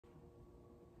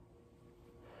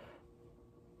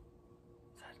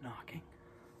knocking.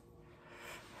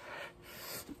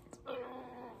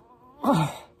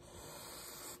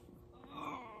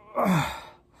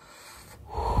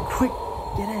 Quick,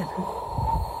 get in.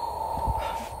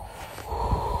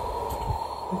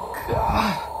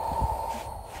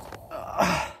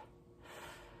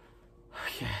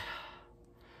 Okay,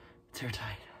 it's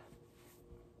airtight.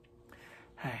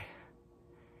 Hey,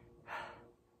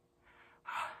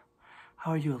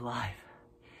 how are you alive?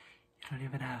 You don't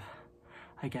even have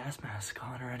a gas mask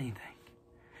on or anything.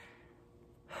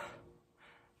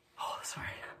 Oh, sorry.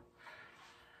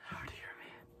 Hard to hear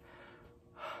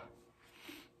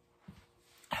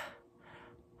me.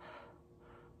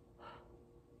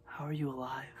 How are you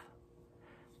alive?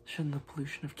 Shouldn't the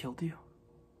pollution have killed you?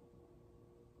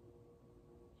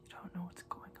 You don't know what's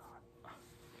going on.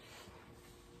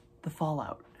 The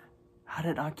fallout. How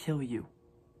did it not kill you?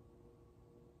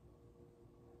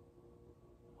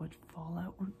 What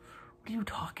fallout? What are you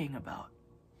talking about?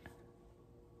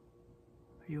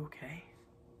 Are you okay?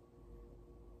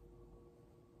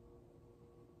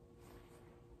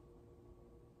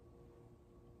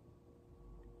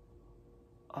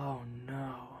 Oh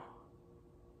no.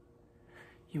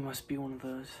 You must be one of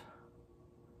those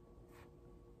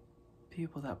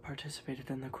people that participated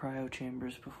in the cryo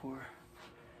chambers before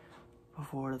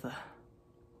the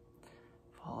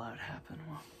fallout happened.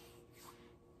 Well,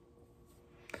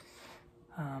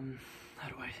 how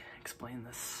do I explain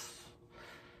this?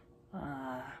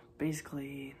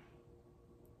 Basically,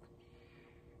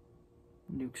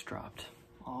 nukes dropped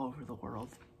all over the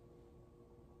world.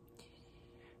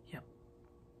 Yep.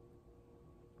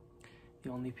 The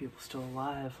only people still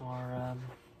alive are,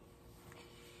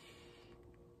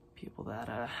 people that,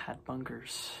 had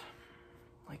bunkers,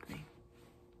 like me.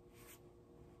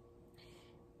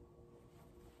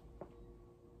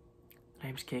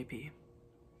 Name's KP.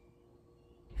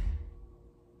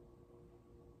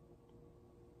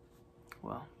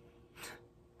 Well,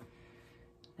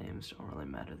 names don't really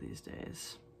matter these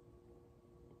days,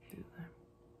 do they?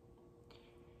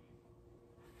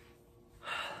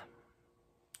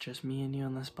 Just me and you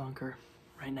in this bunker,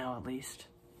 right now at least.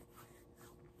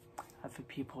 I have a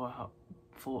few people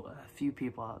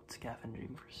out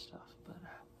scavenging for stuff, but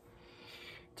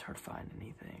it's hard to find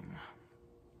anything.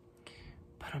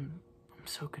 But I'm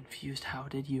so confused. How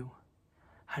did you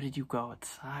go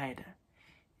outside?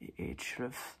 It should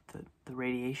have, the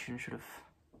radiation should have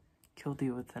killed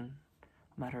you within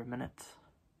a matter of minutes.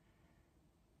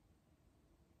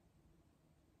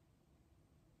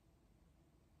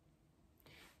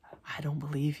 I don't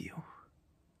believe you.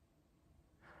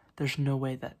 There's no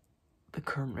way that the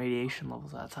current radiation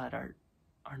levels outside are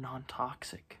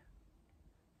non-toxic.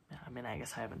 I mean, I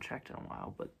guess I haven't checked in a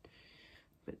while, but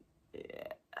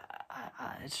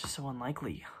it's just so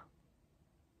unlikely.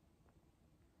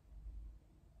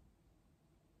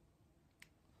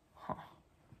 Huh.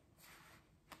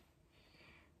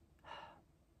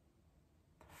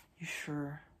 You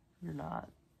sure you're not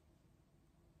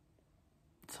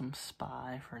some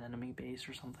spy for an enemy base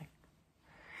or something?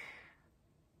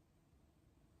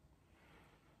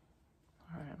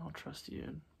 Alright, I'll trust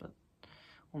you, but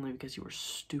only because you were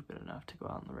stupid enough to go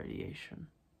out in the radiation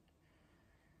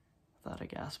without a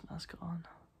gas mask on.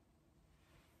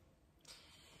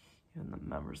 Even the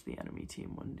members of the enemy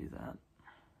team wouldn't do that.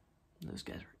 Those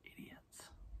guys are idiots.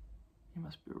 You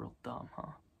must be real dumb,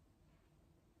 huh?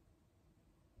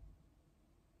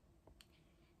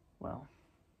 Well,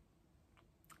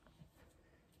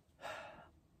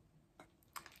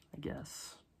 I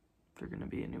guess if you're gonna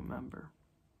be a new member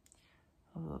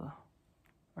of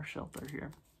our shelter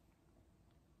here,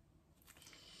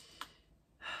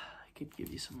 I could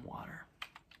give you some water.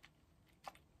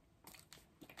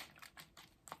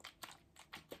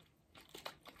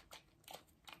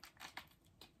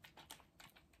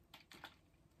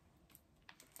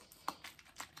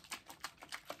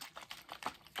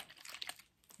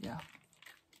 Yeah.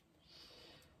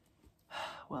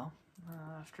 Well,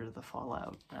 after the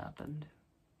fallout happened,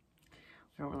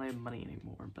 we don't really have money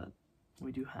anymore, but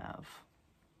we do have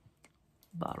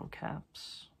bottle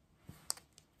caps.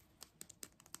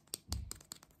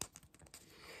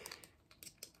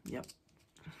 Yep.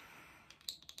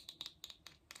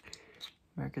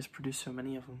 America's produced so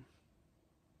many of them.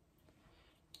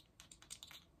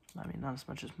 I mean, not as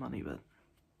much as money, but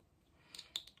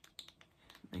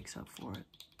it makes up for it.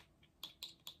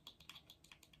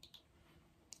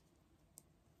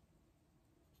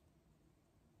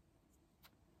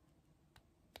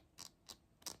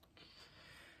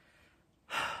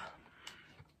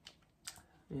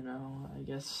 You know, I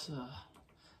guess,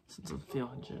 since I'm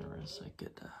feeling generous, I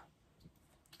could,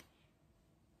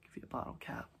 give you bottle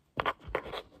cap.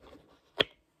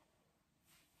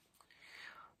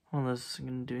 Well, this isn't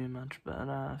gonna do you much, but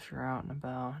if you're out and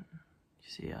about, you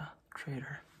see a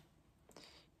trader,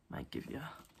 might give you a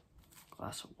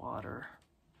glass of water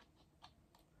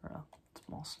or a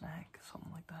small snack,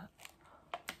 something like that.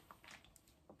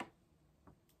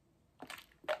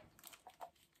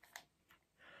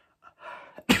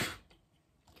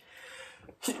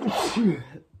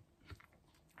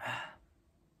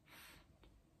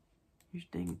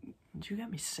 Did you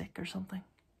get me sick or something?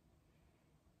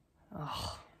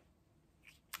 Ugh.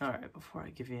 Alright, before I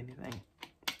give you anything,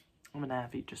 I'm gonna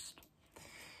have you just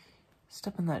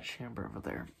step in that chamber over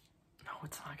there. No,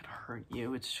 it's not gonna hurt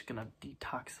you. It's just gonna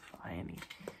detoxify any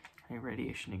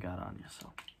radiation you got on you.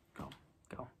 So, go.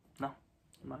 No,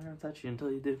 I'm not gonna touch you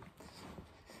until you do.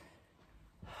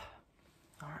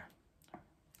 Alright.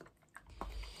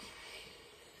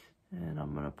 And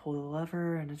I'm gonna pull the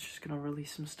lever, and it's just gonna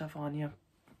release some stuff on you.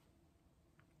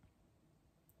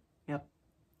 Yep.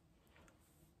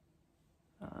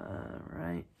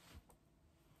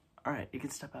 Alright, you can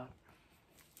step out.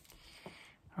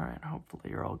 Alright,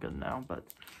 hopefully you're all good now, but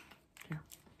here.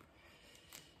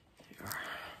 Here you are.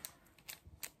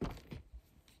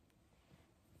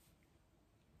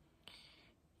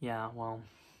 Yeah, well,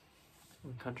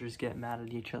 when countries get mad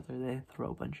at each other, they throw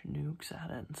a bunch of nukes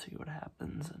at it and see what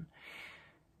happens, and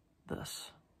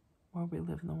thus, where we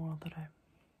live in the world today.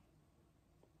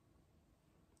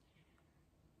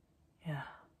 Yeah.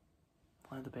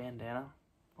 Why the bandana?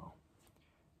 Well,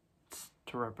 it's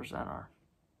to represent our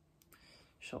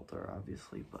shelter,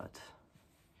 obviously, but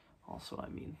also, I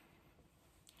mean,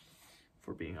 if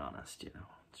we're being honest, you know,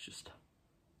 it's just,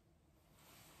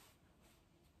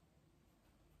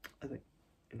 I think,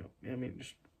 you know, I mean,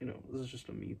 just, you know, this is just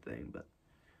a me thing, but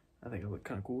I think I look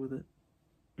kind of cool with it,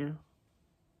 you know,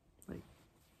 like,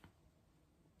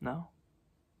 no?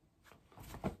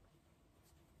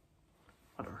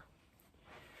 Whatever.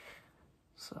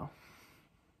 So,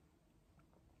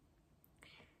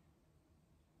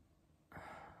 I'm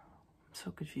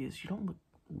so confused. You don't look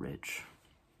rich.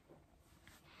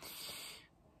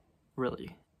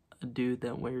 Really, a dude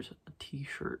that wears a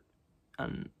t-shirt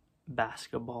and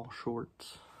basketball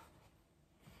shorts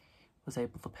was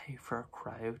able to pay for a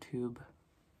cryo tube.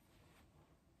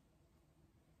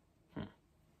 I'm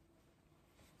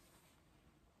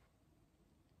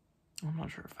not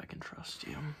sure if I can trust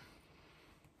you.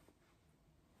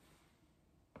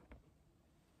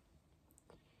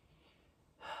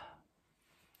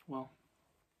 Well,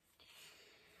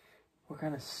 we're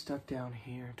kind of stuck down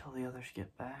here until the others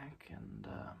get back, and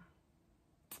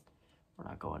we're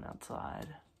not going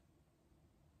outside.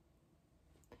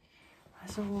 I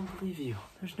still won't believe you.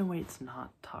 There's no way it's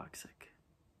not toxic.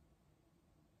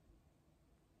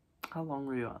 How long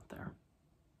were you out there?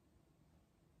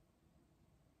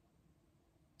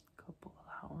 A couple of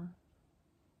hours?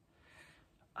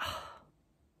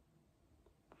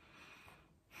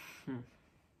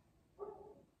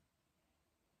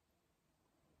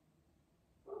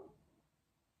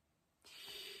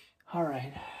 All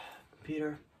right,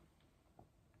 computer.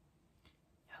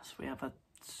 Yes, we have a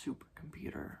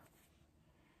supercomputer.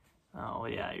 Oh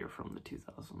yeah, you're from the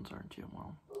 2000s, aren't you?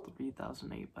 Well,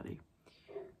 3008, buddy.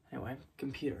 Anyway,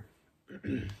 computer.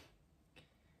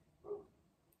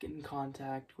 Get in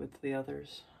contact with the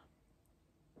others.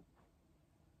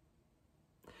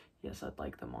 Yes, I'd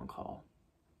like them on call.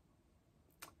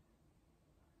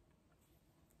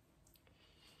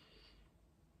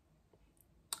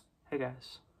 Hey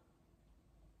guys.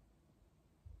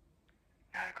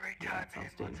 Had a great time, man.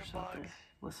 Lots of bugs.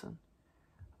 Listen,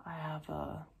 I have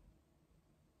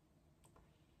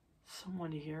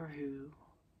someone here who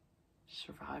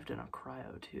survived in a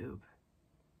cryo tube.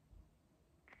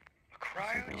 A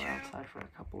cryo tube? They were outside for a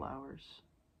couple hours,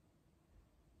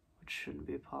 which shouldn't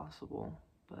be possible,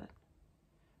 but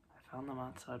I found them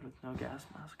outside with no gas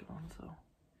mask on, so.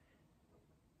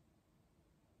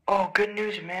 Oh, good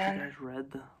news, man. You guys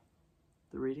read the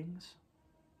readings?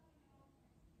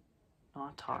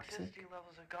 Not toxic. Toxicity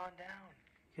levels have gone down.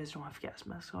 You guys don't have gas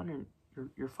masks on.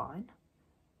 You're fine.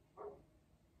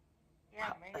 Yeah,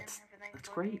 wow, man. That's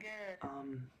great. Good.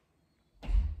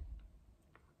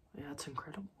 Yeah, it's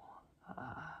incredible.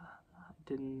 I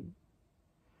didn't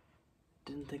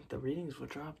think the readings would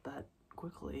drop that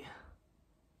quickly.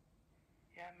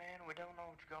 Yeah, man. We don't know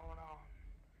what's going on,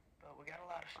 but we got a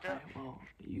lot of stuff. Alright, well,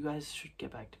 you guys should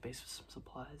get back to base with some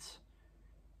supplies.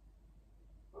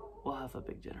 We'll have a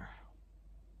big dinner,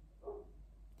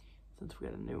 since we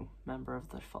got a new member of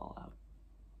the Fallout.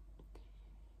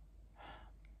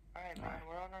 Alright, man,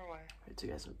 we're on our way. Alright, see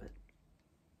you guys in a bit.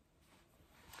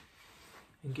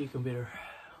 Thank you, computer.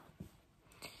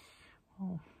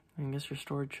 Well, I guess your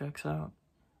story checks out.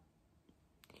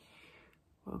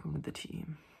 Welcome to the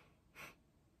team.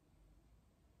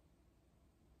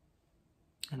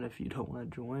 And if you don't want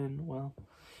to join, well,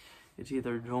 it's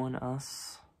either join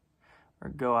us or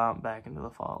go out back into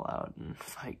the fallout and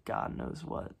fight God knows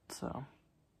what, so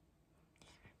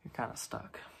you're kind of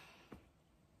stuck.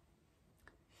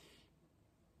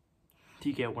 Do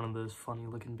you get one of those funny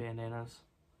looking bandanas?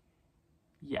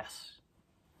 Yes.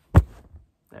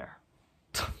 There.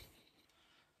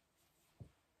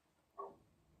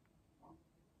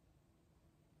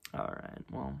 Alright,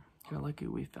 well, you're lucky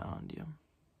we found you.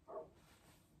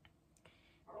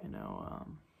 You know,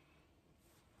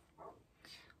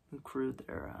 the crew,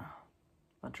 they're a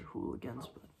bunch of hooligans,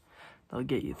 but they'll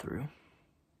get you through.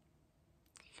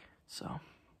 So,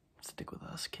 stick with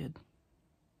us, kid.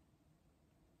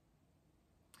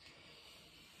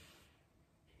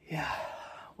 Yeah,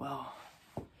 well,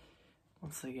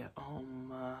 once they get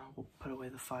home, we'll put away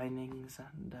the findings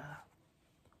and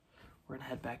we're gonna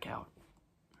head back out.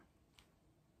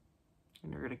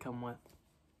 And you're gonna come with.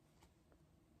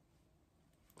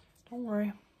 Don't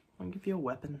worry, I'll give you a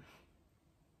weapon.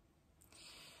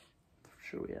 For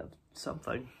sure we have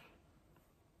something.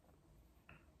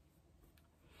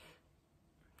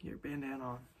 Get your bandana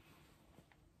on.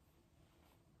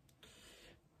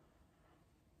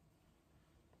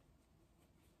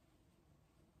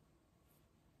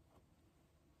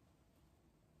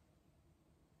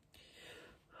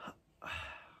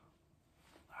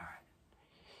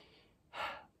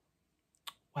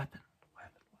 Weapon.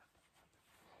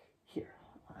 Here,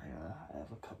 I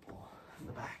have a couple in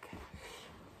the back.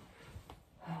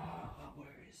 Where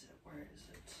is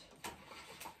it?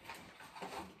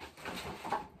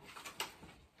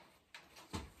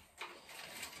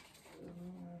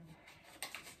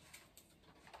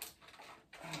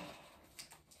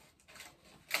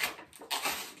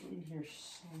 In here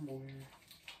somewhere.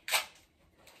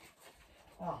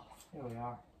 Oh, here we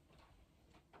are.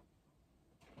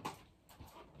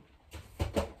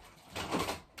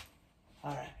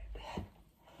 Alright.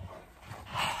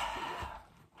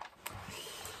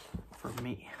 For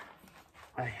me,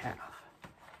 I have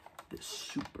this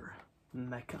super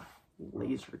mecha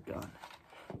laser gun.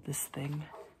 This thing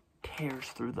tears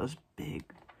through those big,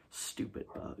 stupid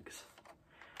bugs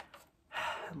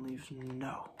and leaves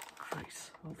no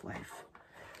trace of life.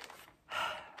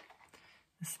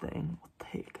 This thing will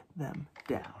take them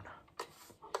down.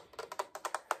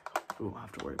 We won't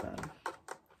have to worry about them.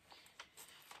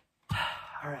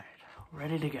 Alright,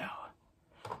 ready to go.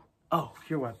 Oh,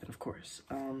 your weapon, of course.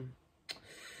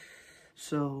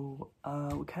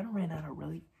 We kind of ran out of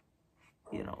really,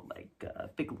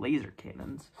 big laser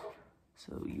cannons.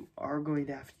 So you are going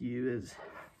to have to use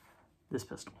this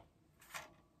pistol.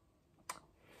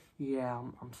 Yeah,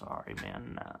 I'm sorry,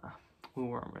 man. We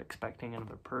weren't expecting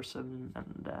another person,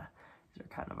 and these are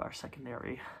kind of our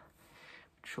secondary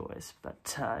choice.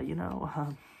 But,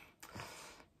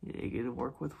 you get to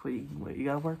work with what you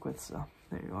gotta work with, so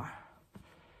there you are.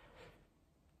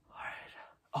 Alright.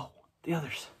 Oh, the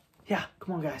others. Yeah,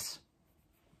 come on, guys.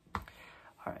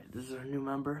 Alright, this is our new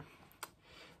member.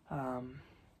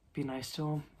 Be nice to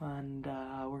him, and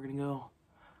we're gonna go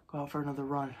out for another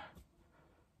run.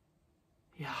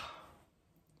 Yeah.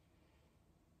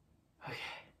 Okay.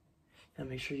 Now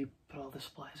make sure you put all the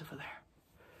supplies over there.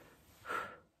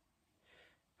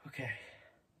 Okay.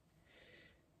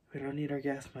 We don't need our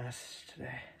gas masks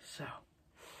today, so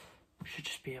we should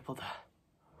just be able to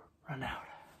run out.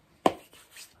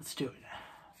 Let's do it.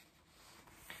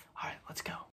 All right, let's go.